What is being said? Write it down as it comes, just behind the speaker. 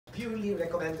purely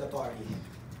recommendatory,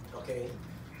 okay?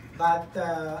 But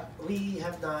we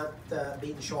have not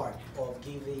been short of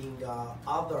giving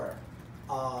other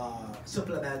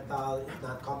supplemental, if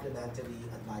not complementary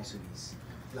advisories.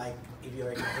 Like if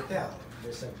you're in a hotel,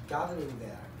 there's a gathering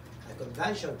there, a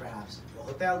convention perhaps. The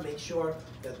hotel makes sure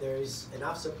that there is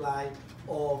enough supply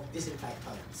of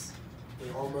disinfectants in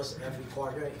almost every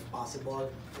corner if possible.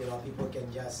 You know, people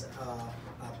can just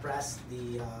press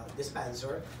the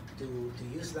dispenser to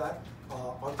use that.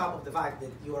 On top of the fact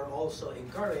that you are also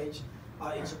encouraged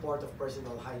in support of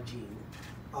personal hygiene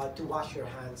to wash your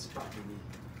hands properly.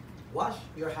 Wash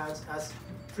your hands as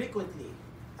frequently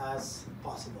as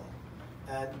possible.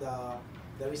 And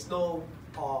there is no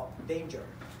danger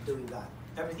doing that.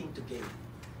 Everything to gain.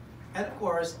 And of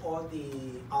course, all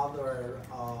the other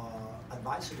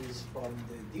advisories from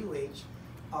the DOH,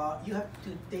 you have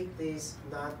to take this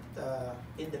not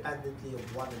independently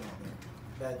of one another,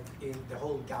 but in the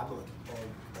whole gamut of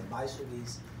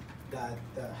advisories that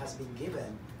has been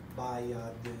given by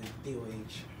the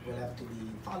DOH will have to be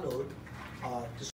followed to